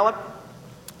by Gallup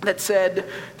that said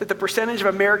that the percentage of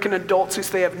American adults who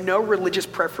say they have no religious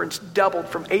preference doubled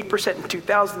from 8% in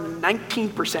 2000 to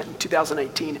 19% in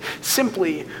 2018.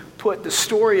 Simply put, the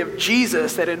story of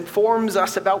Jesus that informs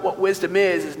us about what wisdom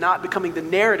is not becoming the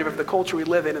narrative of the culture we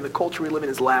live in, and the culture we live in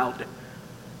is loud.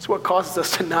 It's what causes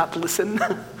us to not listen.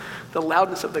 The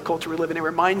loudness of the culture we live in. It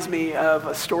reminds me of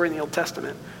a story in the Old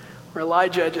Testament where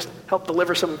Elijah just helped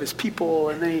deliver some of his people,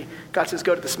 and then he God says,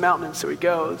 "Go to this mountain," and so he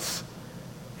goes.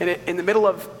 And in the middle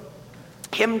of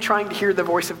him trying to hear the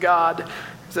voice of God,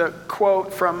 there's a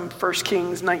quote from 1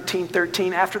 Kings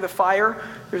 19:13. After the fire,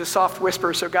 there's a soft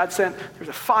whisper. So God sent, there's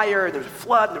a fire, there's a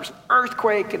flood, and there was an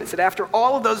earthquake, and it said after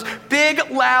all of those big,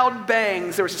 loud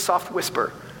bangs, there was a soft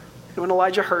whisper. And when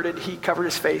Elijah heard it, he covered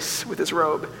his face with his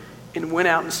robe and went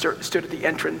out and stood at the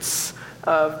entrance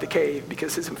of the cave,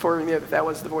 because his informing there that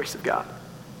was the voice of God.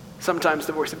 Sometimes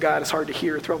the voice of God is hard to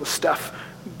hear through all the stuff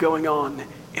going on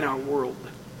in our world.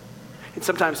 And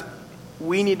sometimes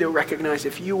we need to recognize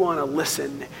if you want to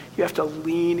listen, you have to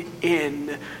lean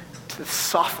in to the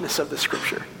softness of the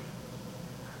scripture.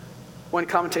 One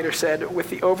commentator said, with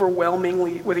the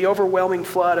overwhelming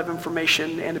flood of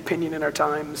information and opinion in our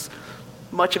times,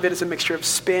 much of it is a mixture of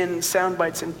spin, sound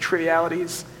bites, and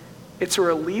trivialities. It's a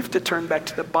relief to turn back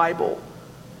to the Bible.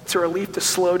 It's a relief to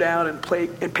slow down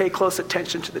and pay close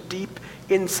attention to the deep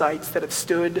insights that have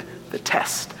stood the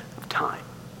test of time.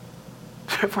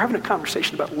 So if we're having a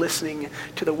conversation about listening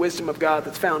to the wisdom of God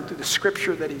that's found through the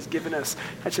scripture that he's given us,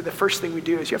 I'd say the first thing we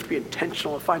do is you have to be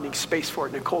intentional of finding space for it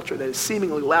in a culture that is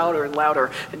seemingly louder and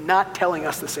louder and not telling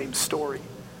us the same story.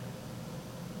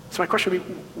 So my question would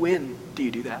be, when do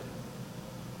you do that?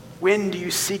 When do you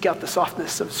seek out the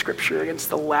softness of Scripture against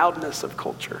the loudness of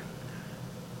culture?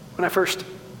 When I first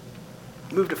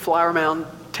moved to Flower Mound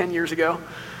 10 years ago,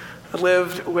 I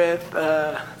lived with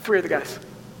 3 of the guys.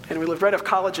 And we lived right off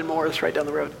College and Morris, right down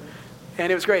the road.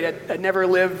 And it was great. I'd never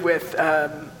lived with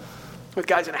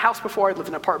guys in a house before. I'd lived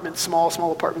in apartments,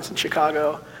 small apartments in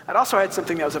Chicago. I'd also had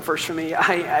something that was a first for me.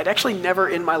 I'd actually never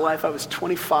in my life, I was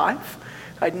 25.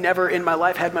 I'd never in my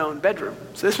life had my own bedroom.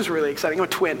 So this was really exciting. I'm a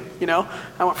twin,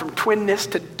 I went from twinness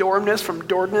to dormness, from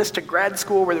dormness to grad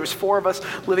school where there was 4 of us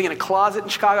living in a closet in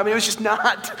Chicago. I mean, it was just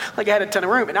not like I had a ton of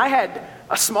room. And I had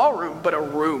a small room, but a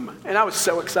room. And I was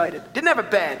so excited. Didn't have a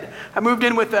bed. I moved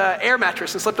in with an air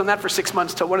mattress and slept on that for 6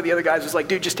 months till one of the other guys was like,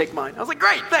 dude, just take mine. I was like,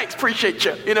 great, thanks, appreciate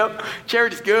you.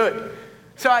 Charity's good.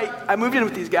 So I moved in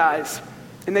with these guys,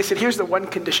 and they said, here's the one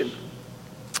condition.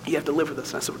 You have to live with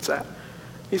us. And I said, what's that?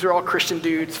 These are all Christian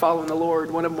dudes following the Lord.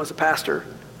 One of them was a pastor.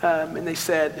 And they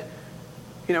said,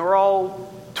 we're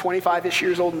all 25-ish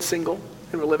years old and single,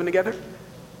 and we're living together.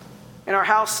 And our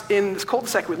house in this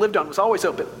cul-de-sac we lived on was always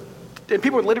open. And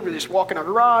people would literally just walk in our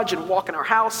garage and walk in our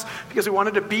house because we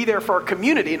wanted to be there for our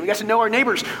community. And we got to know our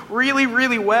neighbors really,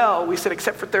 really well. We said,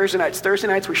 except for Thursday nights. Thursday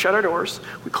nights, we shut our doors,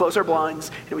 we close our blinds,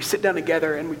 and we sit down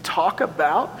together and we talk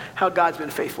about how God's been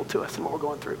faithful to us and what we're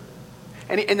going through.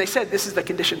 And they said, this is the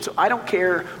condition. So I don't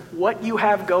care what you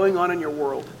have going on in your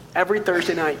world. Every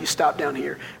Thursday night, you stop down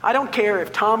here. I don't care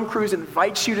if Tom Cruise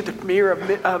invites you to the premiere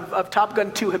of Top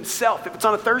Gun 2 himself. If it's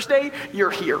on a Thursday,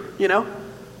 you're here,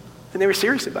 And they were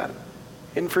serious about it.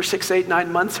 And for 6, 8,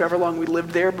 9 months, however long we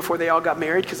lived there before they all got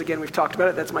married, because again, we've talked about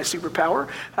it, that's my superpower,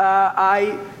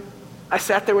 I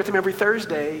sat there with them every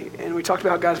Thursday, and we talked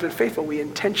about how God's been faithful. We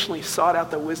intentionally sought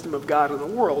out the wisdom of God in the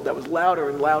world that was louder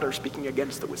and louder speaking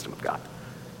against the wisdom of God.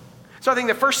 So I think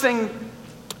the first thing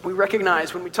we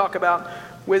recognize when we talk about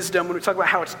wisdom, when we talk about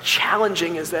how it's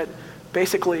challenging, is that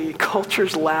basically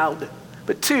culture's loud.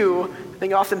 But 2, I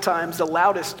think oftentimes the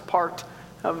loudest part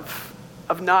of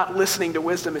not listening to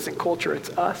wisdom isn't culture, it's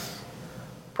us.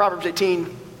 Proverbs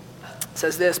 18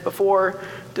 says this, before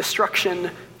destruction,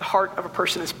 the heart of a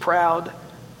person is proud,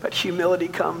 but humility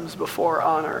comes before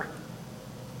honor.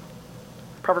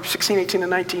 Proverbs 16, 18, and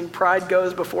 19, pride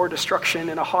goes before destruction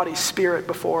and a haughty spirit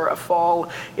before a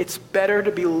fall. It's better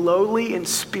to be lowly in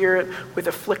spirit with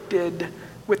the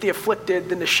afflicted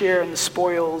than to share in the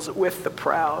spoils with the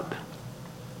proud.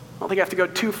 I don't think I have to go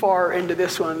too far into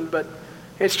this one, but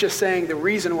it's just saying the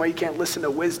reason why you can't listen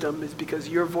to wisdom is because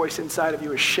your voice inside of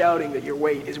you is shouting that your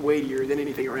weight is weightier than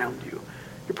anything around you.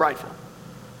 You're prideful.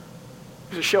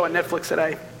 There's a show on Netflix that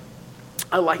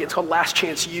I like. It's called Last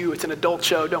Chance U. It's an adult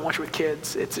show. Don't watch it with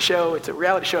kids. It's a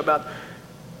reality show about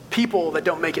people that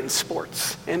don't make it in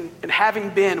sports. And having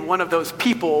been one of those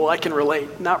people, I can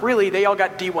relate. Not really. They all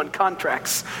got D1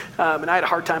 contracts. And I had a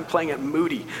hard time playing at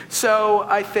Moody. So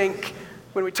I think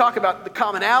when we talk about the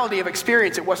commonality of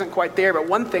experience, it wasn't quite there. But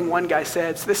one thing one guy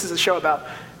said, so this is a show about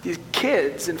these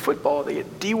kids in football, they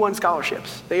get D1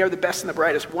 scholarships. They are the best and the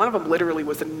brightest. One of them literally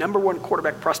was the number 1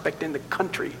 quarterback prospect in the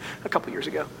country a couple years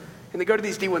ago. And they go to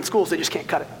these D1 schools, they just can't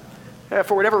cut it.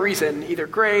 For whatever reason, either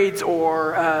grades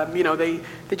or,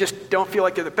 they just don't feel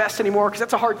like they're the best anymore, because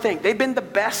that's a hard thing. They've been the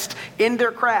best in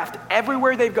their craft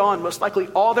everywhere they've gone, most likely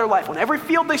all their life, on every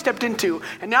field they stepped into,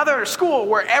 and now they're at a school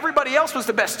where everybody else was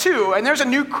the best too, and there's a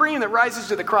new cream that rises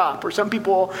to the crop, or some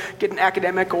people get an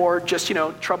academic or just,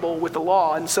 trouble with the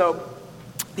law. And so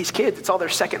these kids, it's all their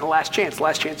second and last chance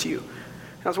U.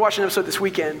 And I was watching an episode this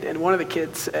weekend, and one of the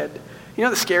kids said,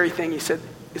 the scary thing, he said,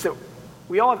 is that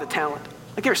we all have the talent.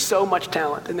 Like, there's so much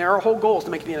talent, and there are whole goals to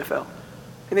make the NFL.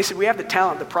 And they said, we have the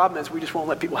talent. The problem is we just won't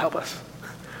let people help us.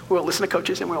 We won't listen to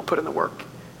coaches, and we won't put in the work.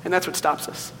 And that's what stops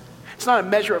us. It's not a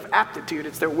measure of aptitude.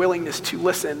 It's their willingness to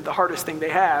listen. The hardest thing they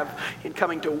have in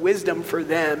coming to wisdom for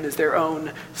them is their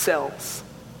own selves.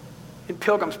 In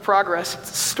Pilgrim's Progress,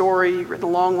 it's a story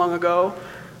written long, long ago.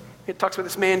 It talks about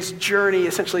this man's journey,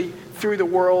 essentially, through the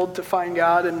world to find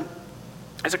God. And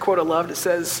there's a quote I loved. It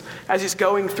says, as he's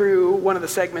going through one of the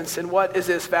segments, and what is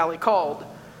this valley called?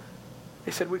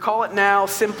 They said, we call it now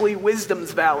simply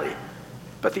Wisdom's Valley,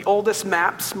 but the oldest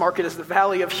maps mark it as the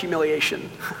Valley of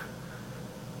Humiliation.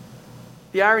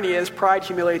 The irony is, pride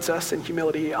humiliates us and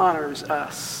humility honors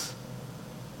us.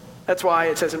 That's why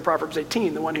it says in Proverbs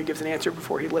 18, the one who gives an answer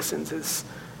before he listens,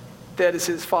 that is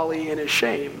his folly and his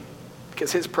shame,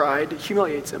 because his pride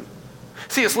humiliates him.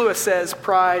 C.S. Lewis says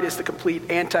pride is the complete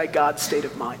anti-God state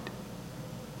of mind.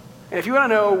 And if you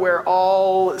want to know where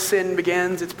all sin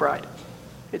begins, it's pride.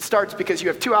 It starts because you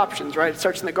have 2 options, right? It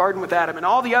starts in the garden with Adam. And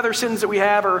all the other sins that we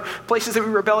have are places that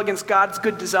we rebel against God's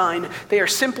good design. They are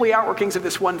simply outworkings of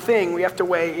this one thing. We have to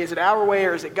weigh, is it our way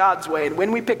or is it God's way? And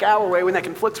when we pick our way, when that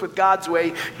conflicts with God's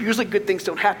way, usually good things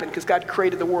don't happen because God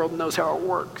created the world and knows how it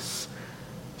works.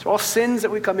 So all sins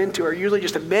that we come into are usually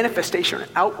just a manifestation or an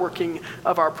outworking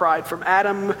of our pride from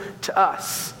Adam to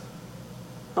us.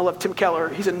 I love Tim Keller.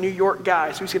 He's a New York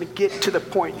guy, so he's going to get to the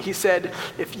point. He said,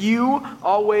 if you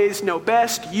always know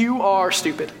best, you are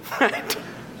stupid.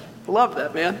 Love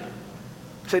that, man.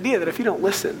 This idea that if you don't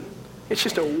listen, it's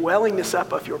just a wellingness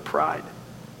up of your pride.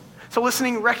 So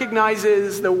listening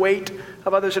recognizes the weight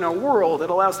of others in our world. It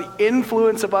allows the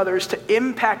influence of others to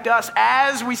impact us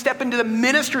as we step into the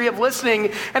ministry of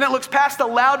listening, and it looks past the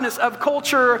loudness of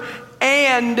culture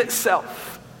and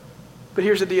self. But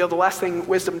here's the deal. The last thing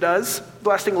listening does,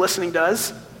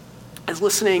 is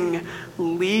listening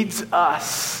leads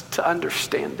us to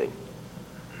understanding.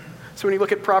 So when you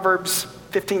look at Proverbs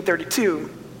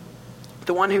 15:32,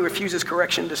 the one who refuses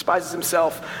correction despises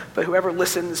himself, but whoever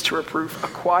listens to reproof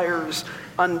acquires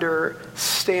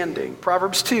understanding.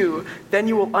 Proverbs 2, then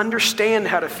you will understand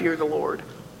how to fear the Lord,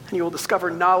 and you will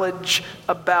discover knowledge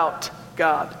about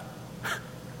God.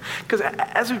 Because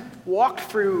as we walked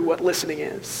through what listening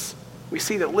is, we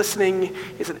see that listening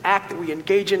is an act that we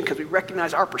engage in because we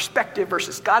recognize our perspective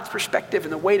versus God's perspective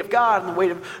and the weight of God and the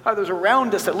weight of others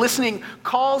around us. That listening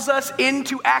calls us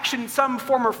into action in some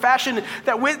form or fashion.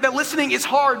 That listening is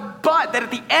hard, but that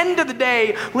at the end of the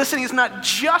day, listening is not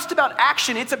just about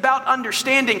action, it's about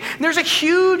understanding. And there's a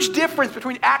huge difference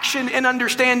between action and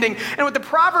understanding. And what the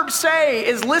Proverbs say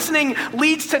is listening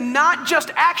leads to not just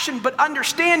action, but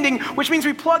understanding, which means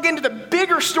we plug into the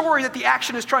bigger story that the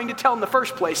action is trying to tell in the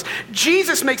first place.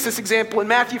 Jesus makes this example in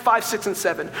Matthew 5, 6, and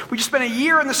 7. We just spent a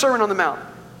year in the Sermon on the Mount.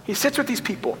 He sits with these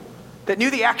people that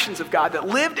knew the actions of God, that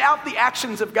lived out the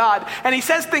actions of God, and he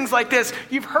says things like this.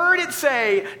 You've heard it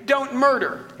say, don't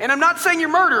murder. And I'm not saying you're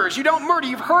murderers. You don't murder.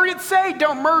 You've heard it say,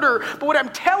 don't murder. But what I'm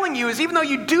telling you is even though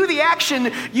you do the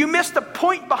action, you miss the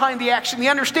point behind the action, the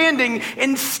understanding.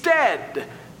 Instead,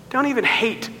 don't even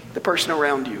hate the person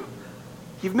around you.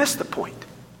 You've missed the point.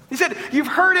 He said, you've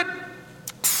heard it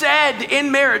said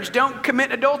in marriage, don't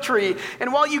commit adultery.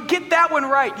 And while you get that one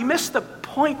right, you miss the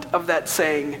point of that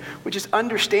saying, which is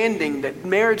understanding that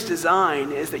marriage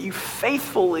design is that you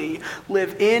faithfully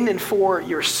live in and for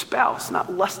your spouse,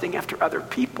 not lusting after other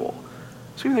people.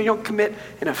 So even though you don't commit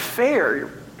an affair,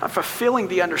 you're not fulfilling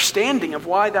the understanding of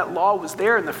why that law was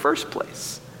there in the first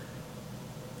place.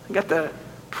 I got the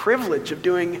privilege of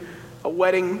doing a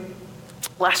wedding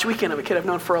last weekend of a kid I've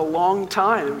known for a long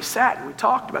time, and we sat and we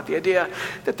talked about the idea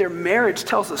that their marriage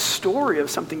tells a story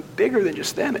of something bigger than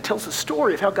just them. It tells a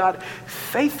story of how God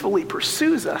faithfully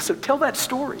pursues us. So tell that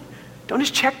story. Don't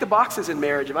just check the boxes in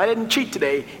marriage. If I didn't cheat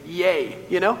today, yay,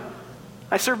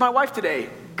 I served my wife today,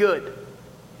 good.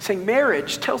 Saying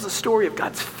marriage tells a story of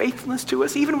God's faithfulness to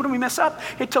us. Even when we mess up,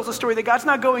 it tells a story that God's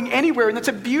not going anywhere. And that's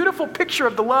a beautiful picture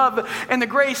of the love and the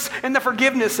grace and the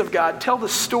forgiveness of God. Tell the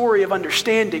story of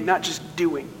understanding, not just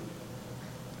doing.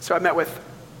 So I met with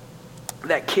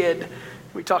that kid.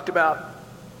 We talked about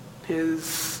his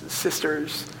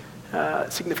sister's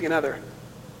significant other.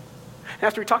 And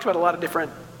after we talked about a lot of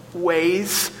different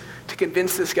ways to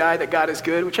convince this guy that God is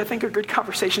good, which I think are good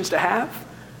conversations to have,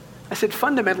 I said,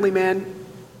 fundamentally, man,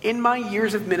 in my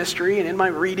years of ministry and in my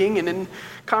reading and in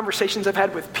conversations I've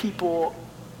had with people,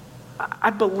 I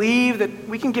believe that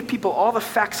we can give people all the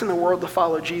facts in the world to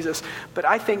follow Jesus, but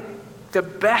I think the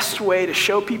best way to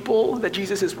show people that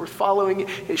Jesus is worth following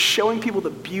is showing people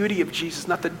the beauty of Jesus,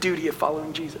 not the duty of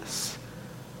following Jesus.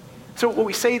 So what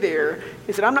we say there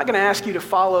is that I'm not going to ask you to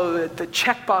follow the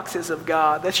check boxes of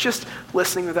God. That's just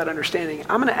listening without understanding.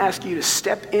 I'm going to ask you to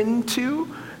step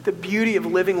into the beauty of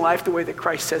living life the way that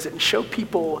Christ says it and show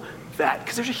people that,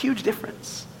 because there's a huge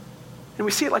difference. And we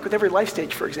see it like with every life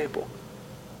stage, for example.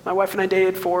 My wife and I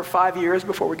dated for 5 years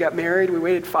before we got married. We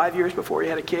waited 5 years before we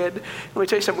had a kid. And let me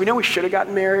tell you something, we know we should have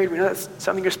gotten married. We know that's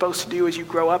something you're supposed to do as you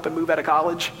grow up and move out of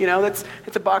college. That's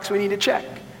a box we need to check.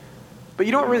 But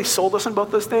you know what really sold us on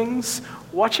both those things?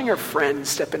 Watching our friends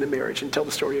step into marriage and tell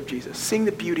the story of Jesus, seeing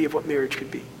the beauty of what marriage could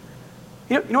be.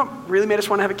 You know what really made us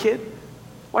want to have a kid?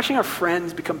 Watching our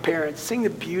friends become parents, seeing the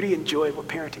beauty and joy of what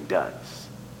parenting does.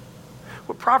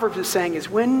 What Proverbs is saying is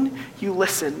when you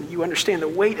listen, you understand the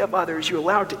weight of others, you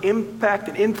allow it to impact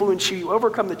and influence you, you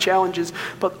overcome the challenges,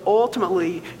 but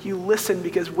ultimately you listen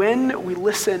because when we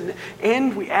listen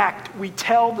and we act, we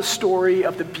tell the story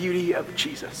of the beauty of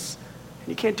Jesus. And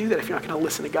you can't do that if you're not going to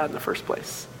listen to God in the first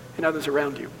place and others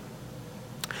around you.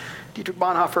 Dietrich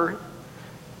Bonhoeffer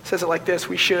says it like this: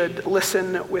 we should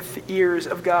listen with the ears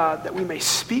of God that we may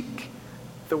speak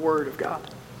the word of God.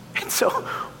 And so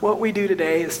what we do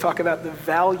today is talk about the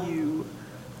value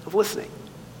of listening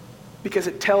because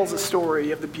it tells a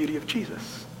story of the beauty of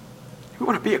Jesus. We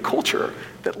want to be a culture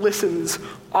that listens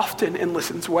often and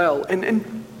listens well.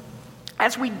 And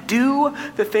as we do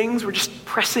the things, we're just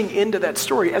pressing into that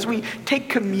story. As we take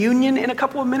communion in a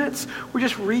couple of minutes, we're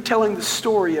just retelling the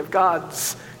story of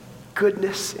God's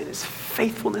goodness and his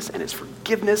faithfulness and his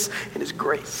forgiveness and his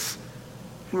grace.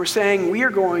 And we're saying we are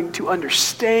going to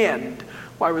understand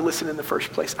why we listen in the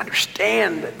first place,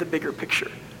 understand the bigger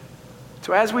picture.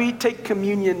 So as we take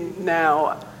communion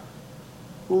now,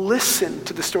 listen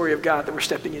to the story of God that we're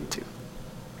stepping into.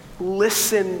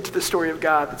 Listen to the story of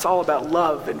God that's all about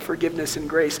love and forgiveness and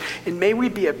grace. And may we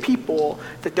be a people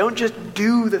that don't just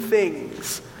do the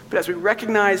things, but as we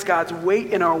recognize God's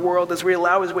weight in our world, as we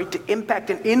allow his weight to impact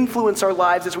and influence our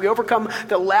lives, as we overcome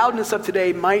the loudness of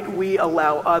today, might we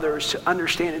allow others to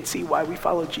understand and see why we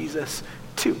follow Jesus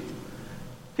too.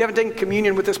 If you haven't taken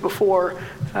communion with us before,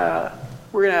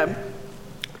 we're going to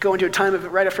go into a time of it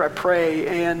right after I pray,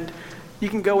 and you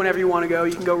can go whenever you want to go.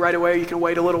 You can go right away. You can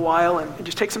wait a little while and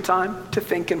just take some time to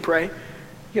think and pray.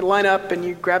 You can line up and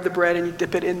you grab the bread and you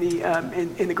dip it in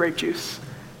the grape juice.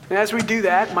 And as we do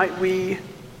that, might we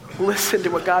listen to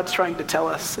what God's trying to tell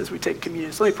us as we take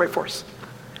communion. So let me pray for us.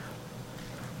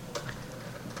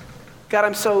 God,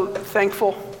 I'm so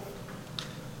thankful.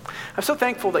 I'm so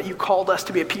thankful that you called us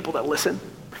to be a people that listen,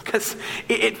 because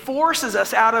it forces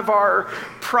us out of our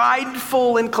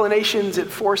prideful inclinations. It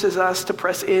forces us to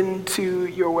press into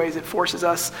your ways. It forces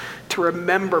us to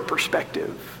remember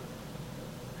perspective.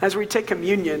 As we take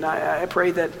communion, I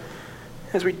pray that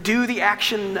as we do the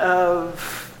action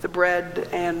of the bread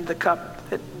and the cup,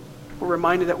 that we're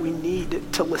reminded that we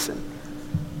need to listen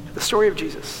to the story of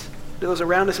Jesus, to those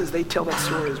around us as they tell that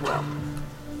story as well.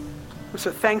 We're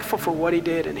so thankful for what he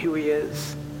did and who he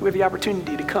is. We have the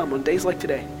opportunity to come on days like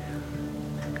today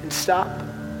and stop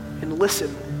and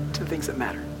listen to the things that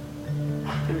matter.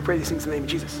 And we pray these things in the name of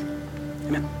Jesus.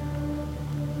 Amen.